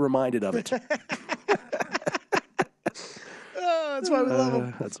me to be reminded of it. That's why we love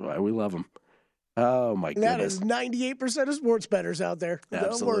them. That's why we love them. Oh, my goodness. That is 98% of sports bettors out there.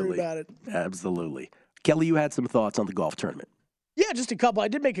 Absolutely. Don't worry about it. Absolutely. Kelly, you had some thoughts on the golf tournament. Yeah, just a couple. I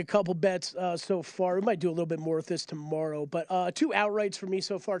did make a couple bets so far. We might do a little bit more with this tomorrow. But 2 outrights for me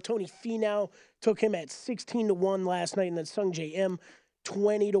so far. Tony Finau took him at 16-1 last night, and then Sung J M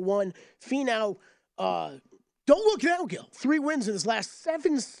 20-1. Finau, don't look now, Gil. 3 wins in his last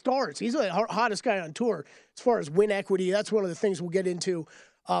 7 starts. He's the hottest guy on tour as far as win equity. That's one of the things we'll get into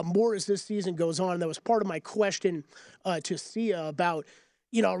more as this season goes on. That was part of my question to Sia about,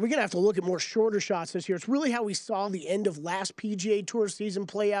 are we going to have to look at more shorter shots this year? It's really how we saw the end of last PGA Tour season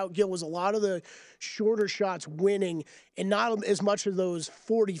play out. Gil, was a lot of the shorter shots winning and not as much of those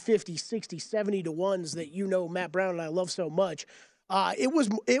 40, 50, 60, 70-1s that Matt Brown and I love so much. It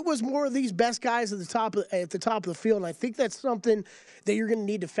was more of these best guys at the top of the field, and I think that's something that you're going to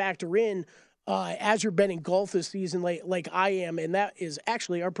need to factor in as you're betting golf this season, like I am, and that is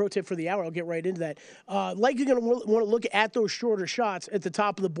actually our pro tip for the hour. I'll get right into that. You're going to want to look at those shorter shots at the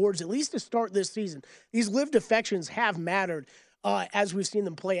top of the boards, at least to start this season. These live defections have mattered as we've seen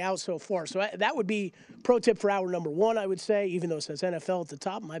them play out so far. So that would be pro tip for hour number 1, I would say, even though it says NFL at the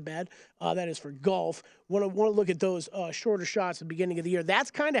top. My bad. That is for golf. Want to look at those shorter shots at the beginning of the year.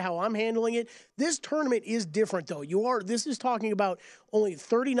 That's kind of how I'm handling it. This tournament is different, though. This is talking about only a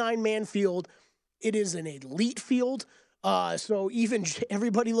 39-man field. It is an elite field. So even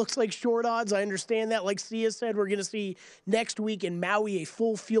everybody looks like short odds. I understand that. Like Sia said, we're going to see next week in Maui a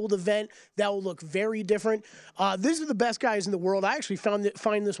full field event that will look very different. These are the best guys in the world. I actually find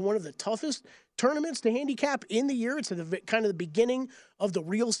this one of the toughest tournaments to handicap in the year. It's at kind of the beginning of the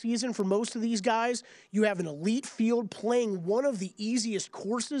real season for most of these guys. You have an elite field playing one of the easiest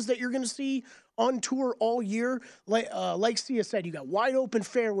courses that you're going to see on tour all year. Like Sia said, you got wide open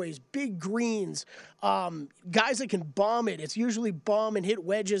fairways, big greens, guys that can bomb it. It's usually bomb and hit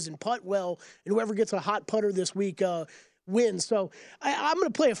wedges and putt well, and whoever gets a hot putter this week wins. So I'm going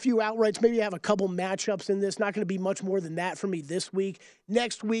to play a few outrights, maybe have a couple matchups in this. Not going to be much more than that for me this week.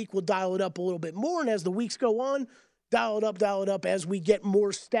 Next week, we'll dial it up a little bit more. And as the weeks go on, dial it up as we get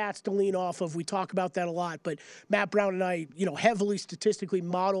more stats to lean off of. We talk about that a lot. But Matt Brown and I, heavily statistically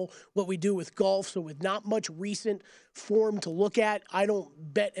model what we do with golf. So with not much recent form to look at, I don't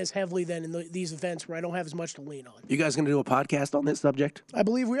bet as heavily then in these events where I don't have as much to lean on. You guys going to do a podcast on this subject? I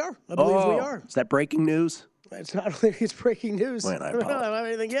believe we are. We are. Is that breaking news? It's not. It's breaking news. Wait, I don't have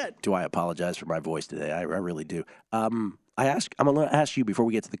anything yet. Do I apologize for my voice today? I really do. I'm going to ask you before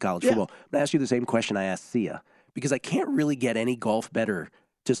we get to the college football. I'm going to ask you the same question I asked Sia, because I can't really get any golf bettor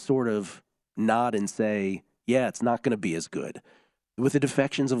to sort of nod and say, yeah, it's not going to be as good with the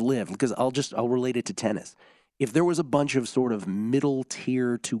defections of LIV, because I'll relate it to tennis. If there was a bunch of sort of middle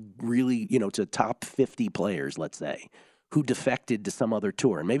tier to really, to top 50 players, let's say, who defected to some other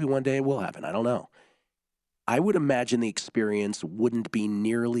tour, and maybe one day it will happen, I don't know. I would imagine the experience wouldn't be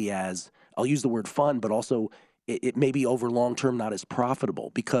nearly as, I'll use the word fun, but also it may be over long term not as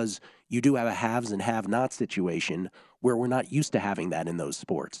profitable, because you do have a haves and have-not situation where we're not used to having that in those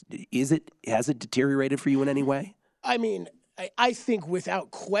sports. Has it deteriorated for you in any way? I mean, I think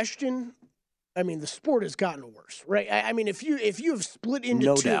without question, the sport has gotten worse, right? If you have split into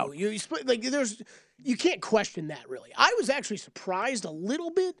no two, doubt. you split, you can't question that really. I was actually surprised a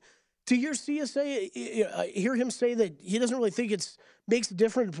little bit to hear hear him say that he doesn't really think it makes a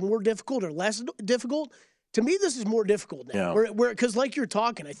difference if more difficult or less difficult. To me, this is more difficult now. Yeah. Because like you're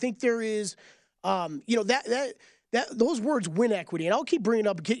talking, I think there is, that those words win equity, and I'll keep bringing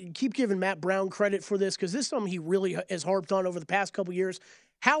up, keep giving Matt Brown credit for this, because this is something he really has harped on over the past couple of years.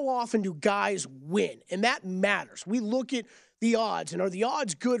 How often do guys win? And that matters. We look at the odds, and are the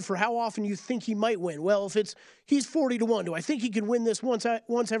odds good for how often you think he might win? Well, if he's 40-1, do I think he can win this once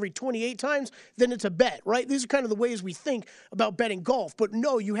every 28 times? Then it's a bet, right? These are kind of the ways we think about betting golf. But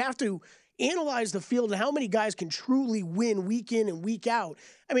no, you have to analyze the field and how many guys can truly win week in and week out.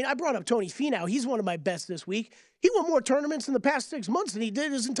 I brought up Tony Finau. He's one of my best this week. He won more tournaments in the past 6 months than he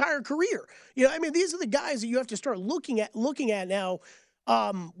did his entire career. These are the guys that you have to start looking at now.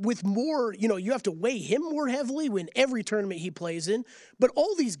 With more, you have to weigh him more heavily in every tournament he plays in. But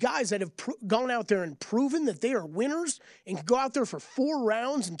all these guys that have gone out there and proven that they are winners and can go out there for 4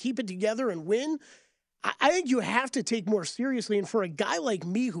 rounds and keep it together and win, I think you have to take more seriously. And for a guy like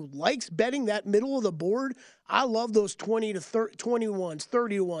me who likes betting that middle of the board, I love those 20 to 21s,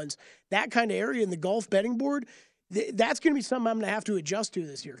 30-1s, that kind of area in the golf betting board. That's going to be something I'm going to have to adjust to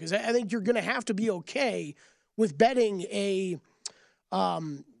this year, because I think you're going to have to be okay with betting a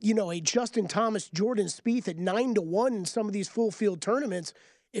Justin Thomas, Jordan Spieth at 9-1 in some of these full field tournaments.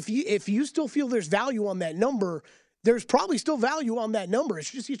 If you still feel there's value on that number, there's probably still value on that number.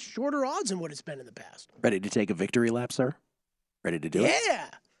 It's just it's shorter odds than what it's been in the past. Ready to take a victory lap, sir? Ready to do it? Yeah.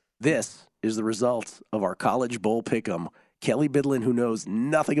 This is the result of our college bowl pick'em. Kelly Bidlin, who knows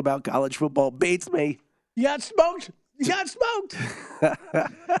nothing about college football, baits me. You got smoked. I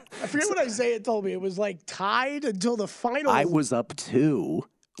forget what Isaiah told me. It was like tied until the final. I was up 2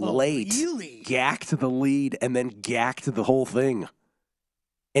 late. Really? Gacked the lead and then gacked the whole thing.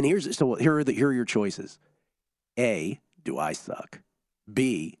 And here are your choices. A, do I suck?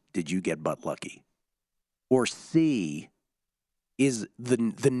 B, did you get butt lucky? Or C, is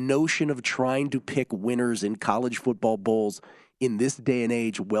the notion of trying to pick winners in college football bowls in this day and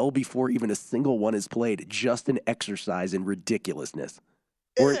age, well before even a single one is played, just an exercise in ridiculousness?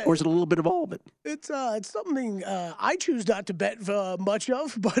 Or is it a little bit of all of it? It's something I choose not to bet much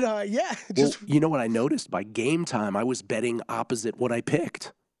of, but yeah. Well, you know what I noticed? By game time, I was betting opposite what I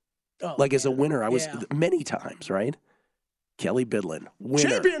picked. As a winner, I was many times, right? Kelly Bidlin,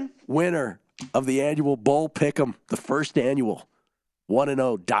 winner of the annual Bowl Pick'em, the first annual,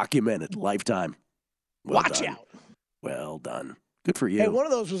 1-0, documented, lifetime. Watch out. Well done. Good for you. Hey, one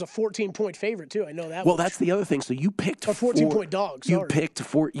of those was a 14-point favorite too. I know that. Well, that's the other thing. So you picked a 14-point dog. You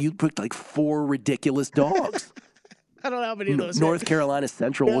picked like 4 ridiculous dogs. I don't know how many of those. North Carolina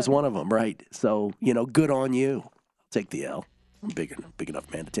Central was one of them, right? So good on you. I'll take the L. I'm a big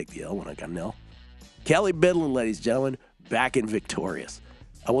enough man to take the L when I got an L. Kelly Bidlin, ladies and gentlemen, back and victorious.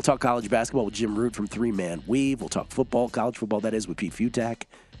 We'll talk college basketball with Jim Root from 3-Man Weave. We'll talk football, college football, that is, with Pete Futak.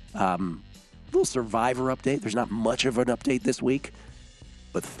 Little Survivor update. There's not much of an update this week,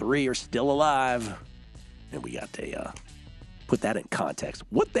 but 3 are still alive. And we got to put that in context.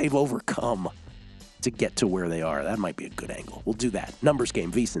 What they've overcome to get to where they are. That might be a good angle. We'll do that. Numbers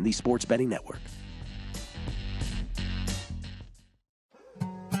Game, VSiN, the Sports Betting Network.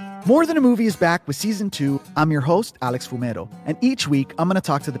 More Than a Movie is back with Season 2. I'm your host, Alex Fumero, and each week I'm going to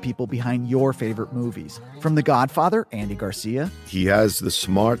talk to the people behind your favorite movies. From The Godfather, Andy Garcia. He has the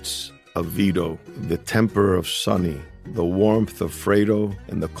smarts of Vito, the temper of Sonny, the warmth of Fredo,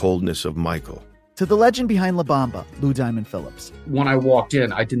 and the coldness of Michael. To the legend behind La Bamba, Lou Diamond Phillips. When I walked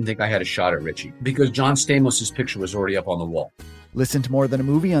in, I didn't think I had a shot at Richie because John Stamos' picture was already up on the wall. Listen to More Than a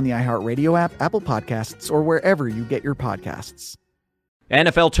Movie on the iHeartRadio app, Apple Podcasts, or wherever you get your podcasts.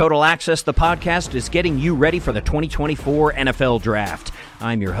 NFL Total Access, the podcast, is getting you ready for the 2024 NFL Draft.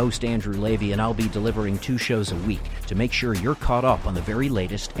 I'm your host, Andrew Levy, and I'll be delivering 2 shows a week to make sure you're caught up on the very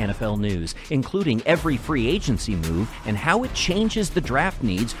latest NFL news, including every free agency move and how it changes the draft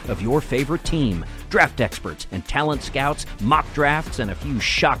needs of your favorite team. Draft experts and talent scouts, mock drafts, and a few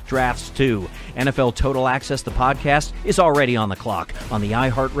shock drafts, too. NFL Total Access, the podcast, is already on the clock on the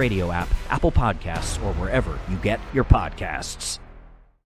iHeartRadio app, Apple Podcasts, or wherever you get your podcasts.